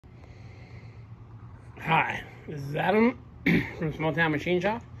Hi, this is Adam from Small Town Machine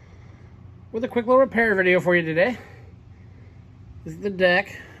Shop with a quick little repair video for you today. This is the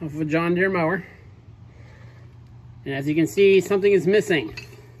deck of a John Deere mower. And as you can see, something is missing.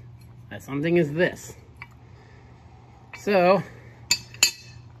 That something is this. So,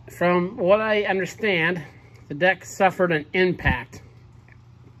 from what I understand, the deck suffered an impact.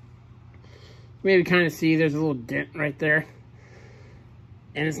 Maybe kind of see there's a little dent right there.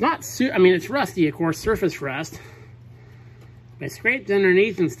 And it's not, it's rusty, of course, surface rust. But I scraped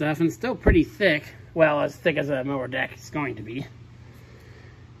underneath and stuff, and it's still pretty thick. Well, as thick as a mower deck is going to be.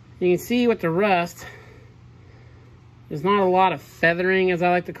 You can see with the rust, there's not a lot of feathering, as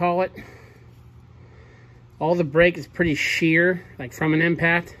I like to call it. All the brake is pretty sheer, like from an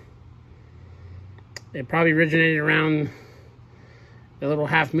impact. It probably originated around the little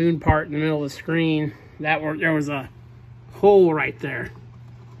half moon part in the middle of the screen. There was a hole right there.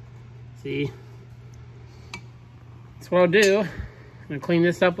 See? That's what I'll do. I'm gonna clean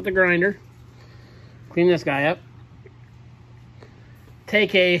this up with the grinder. Clean this guy up.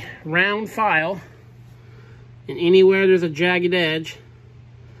 Take a round file, and anywhere there's a jagged edge,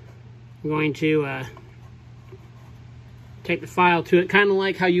 I'm going to take the file to it, kind of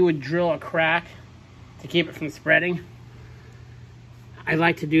like how you would drill a crack to keep it from spreading. I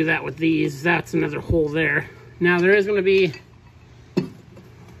like to do that with these. That's another hole there. Now there is going to be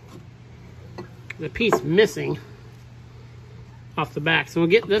the piece missing off the back, so we'll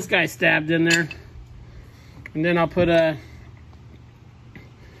get this guy stabbed in there, and then I'll put what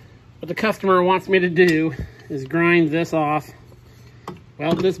the customer wants me to do is grind this off,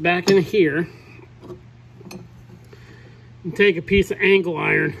 weld this back in here, and take a piece of angle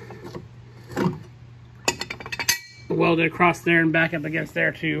iron, weld it across there and back up against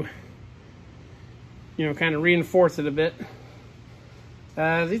there to, you know, kind of reinforce it a bit.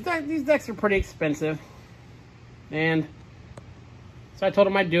 These decks are pretty expensive, and so I told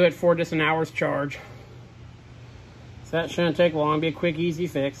him I'd do it for just an hour's charge. So that shouldn't take long, be a quick, easy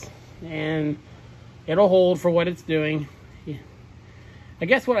fix, and it'll hold for what it's doing. I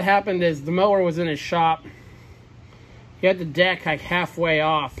guess what happened is the mower was in his shop. He had the deck like halfway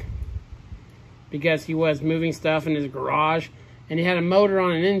off because he was moving stuff in his garage, and he had a motor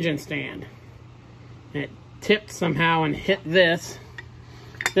on an engine stand, and it tipped somehow and hit this.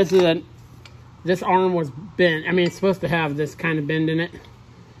 This arm was bent. I mean, it's supposed to have this kind of bend in it,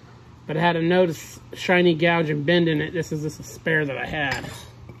 but it had a notice shiny gouge and bend in it. This is just a spare that I had.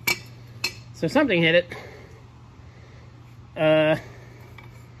 So something hit it.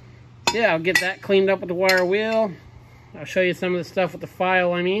 Yeah, I'll get that cleaned up with the wire wheel. I'll show you some of the stuff with the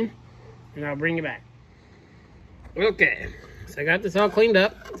file, and I'll bring you back. Okay, so I got this all cleaned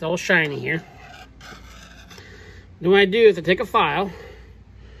up. It's all shiny here. Then what I do is I take a file.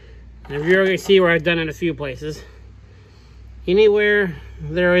 And you're going to see where I've done it a few places. Anywhere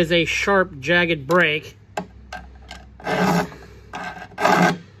there is a sharp, jagged break, run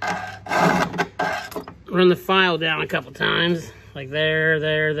the file down a couple times, like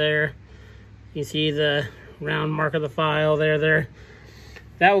there. You see the round mark of the file there.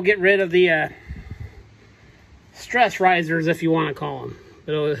 That will get rid of the stress risers, if you want to call them.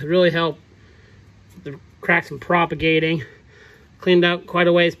 It'll really help the cracks from propagating. Cleaned out quite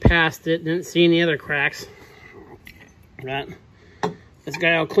a ways past it. Didn't see any other cracks. Right. This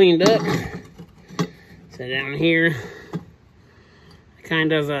guy all cleaned up. So down here,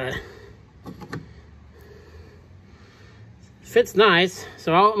 kind of fits nice.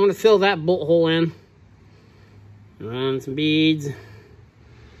 So I'm going to fill that bolt hole in. Run some beads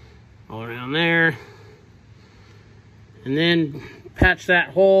all around there. And then patch that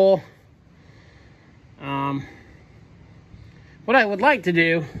hole. What I would like to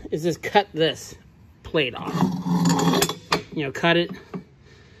do is just cut this plate off. You know, cut it.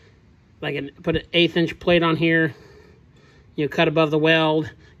 Put an 1/8 inch plate on here. You know, cut above the weld.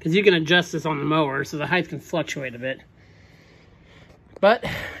 Because you can adjust this on the mower, so the height can fluctuate a bit. But,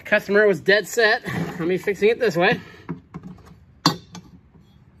 customer was dead set on me fixing it this way.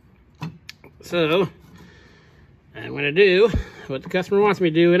 So, I'm going to do what the customer wants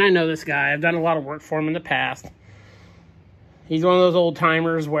me to do. And I know this guy. I've done a lot of work for him in the past. He's one of those old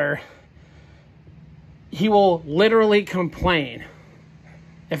timers where he will literally complain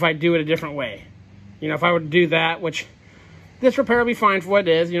if I do it a different way. You know, if I were to do that, which this repair will be fine for what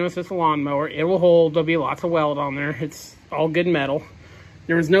it is. You know, it's just a lawnmower. It will hold. There'll be lots of weld on there. It's all good metal.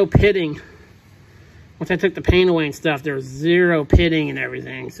 There was no pitting. Once I took the paint away and stuff, there was zero pitting and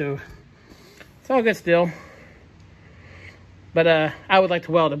everything. So it's all good still. But I would like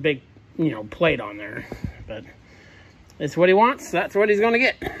to weld a big, you know, plate on there. But it's what he wants. That's what he's going to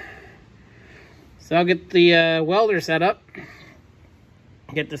get. So I'll get the welder set up,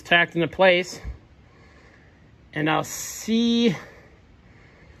 get this tacked into place, and I'll see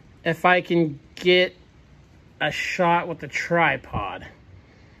if I can get a shot with the tripod.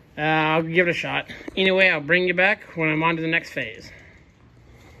 I'll give it a shot. Anyway, I'll bring you back when I'm on to the next phase.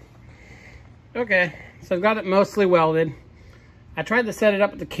 Okay, so I've got it mostly welded. I tried to set it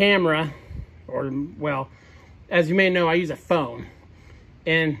up with the camera, or, well, as you may know, I use a phone.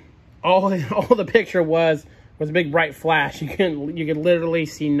 And all the picture was a big bright flash. You could literally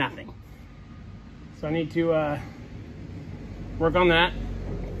see nothing. So I need to work on that.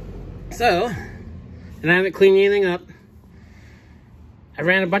 So, and I haven't cleaned anything up. I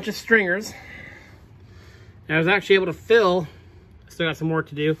ran a bunch of stringers. And I was actually able to fill, still got some work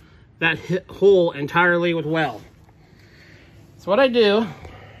to do, that hole entirely with weld. So what I do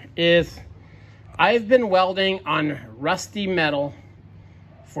is, I've been welding on rusty metal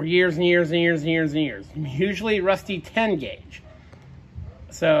for years and years and years and years and years. Usually rusty 10 gauge.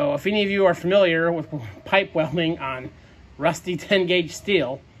 So if any of you are familiar with pipe welding on rusty 10 gauge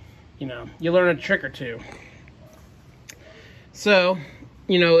steel, you know, you learn a trick or two. So,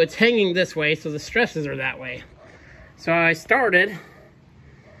 you know, it's hanging this way, so the stresses are that way. So I started,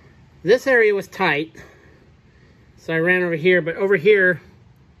 this area was tight, so I ran over here, but over here,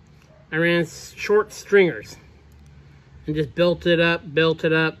 I ran short stringers and just built it up, built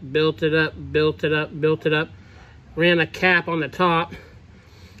it up, built it up, built it up, built it up. Ran a cap on the top.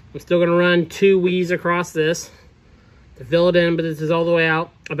 I'm still gonna run 2 weaves across this to fill it in, but this is all the way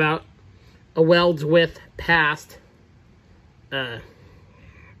out about a weld's width past the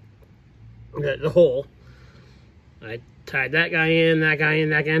hole. I tied that guy in, that guy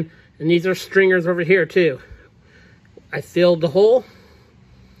in, that guy in, and these are stringers over here too. I filled the hole,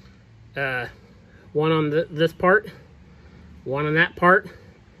 one on this part, one on that part,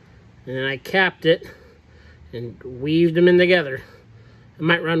 and then I capped it and weaved them in together. I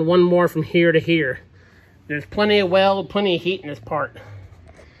might run one more from here to here. There's plenty of weld, plenty of heat in this part.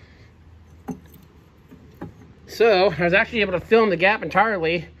 So I was actually able to fill in the gap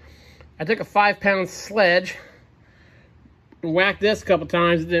entirely. I took a 5-pound sledge and whacked this a couple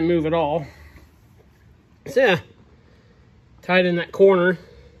times. It didn't move at all. So yeah, tied in that corner,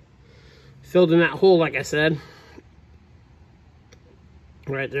 filled in that hole like I said.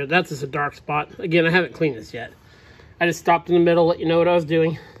 Right there, that's just a dark spot. Again, I haven't cleaned this yet. I just stopped in the middle, let you know what I was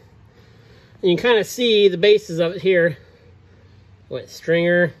doing. And you can kind of see the bases of it here. What,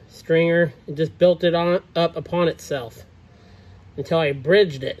 stringer, stringer, it just built it up upon itself until I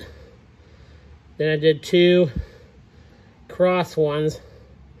bridged it. Then I did 2 cross ones,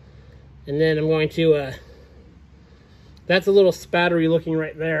 and then I'm going to, that's a little spattery looking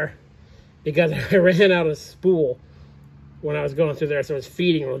right there because I ran out of spool when I was going through there, so it was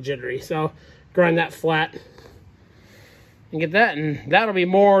feeding real jittery. So grind that flat and get that, and that'll be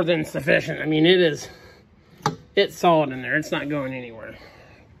more than sufficient. I mean, it's solid in there. It's not going anywhere.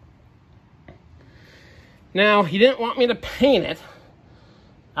 Now, he didn't want me to paint it.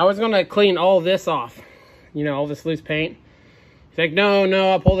 I was going to clean all this off, you know, all this loose paint. He's like, no,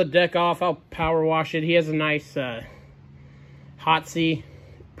 I'll pull the deck off. I'll power wash it. He has a nice hot sea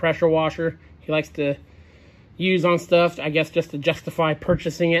pressure washer he likes to use on stuff, I guess, just to justify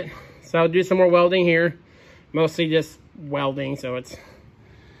purchasing it. So I'll do some more welding here. Mostly just welding, so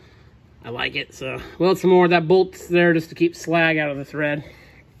I like it. So weld some more. That bolt's there just to keep slag out of the thread.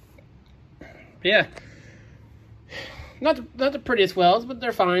 But yeah, not the prettiest welds, but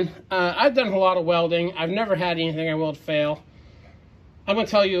they're fine. I've done a lot of welding. I've never had anything I weld fail. I'm gonna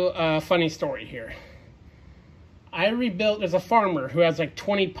tell you a funny story here. I rebuilt, there's a farmer who has like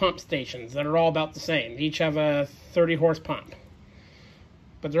 20 pump stations that are all about the same. They each have a 30 horse pump,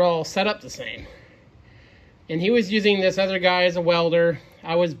 but they're all set up the same. And he was using this other guy as a welder.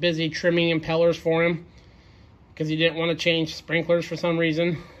 I was busy trimming impellers for him because he didn't want to change sprinklers for some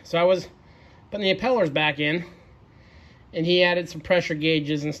reason. So I was putting the impellers back in, and he added some pressure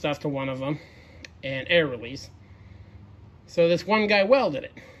gauges and stuff to one of them and air release. So this one guy welded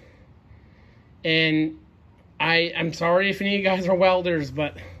it. And I'm sorry if any of you guys are welders,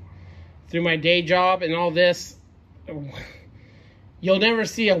 but through my day job and all this, you'll never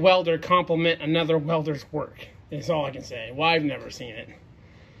see a welder compliment another welder's work. That's all I can say. Well, I've never seen it.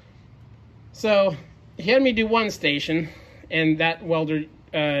 So he had me do one station, and that welder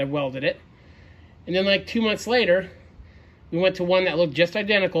welded it. And then like 2 months later, we went to one that looked just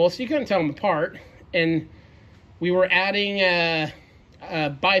identical, so you couldn't tell them apart. And we were adding a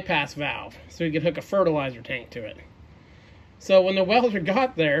bypass valve so we could hook a fertilizer tank to it. So when the welder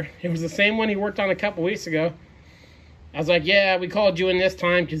got there, it was the same one he worked on a couple weeks ago. I was like, yeah, we called you in this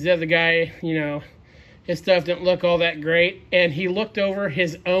time because the other guy, you know, his stuff didn't look all that great, and he looked over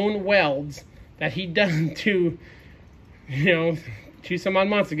his own welds that he'd done to, you know, 2 some odd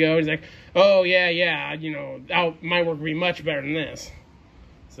months ago. He's like, oh yeah, you know, my work would be much better than this.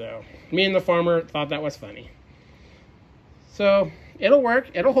 So me and the farmer thought that was funny. So it'll work,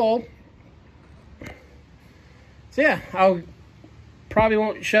 it'll hold. So yeah, I'll probably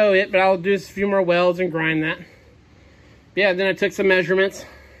won't show it, but I'll do a few more welds and grind that. Yeah, then I took some measurements.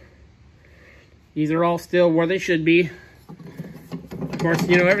 These are all still where they should be. Of course,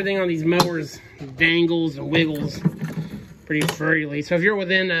 you know, everything on these mowers dangles and wiggles pretty freely. So if you're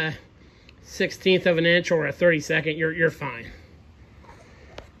within a 1/16 of an inch or a 32nd, you're fine.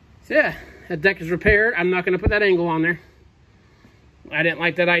 So yeah, that deck is repaired. I'm not going to put that angle on there. I didn't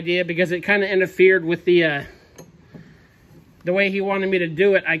like that idea because it kind of interfered with the way he wanted me to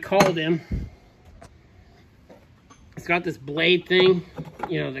do it. I called him. It's got this blade thing,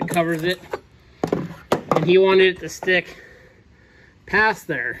 you know, that covers it. And he wanted it to stick past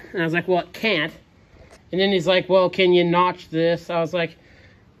there. And I was like, well, it can't. And then he's like, well, can you notch this? I was like,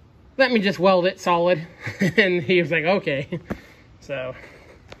 let me just weld it solid. And he was like, okay. So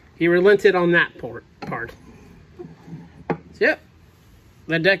he relented on that part. So yep,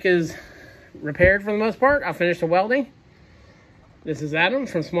 the deck is repaired for the most part. I'll finish the welding. This is Adam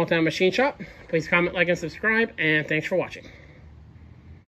from Small Town Machine Shop. Please comment, like, and subscribe, and thanks for watching.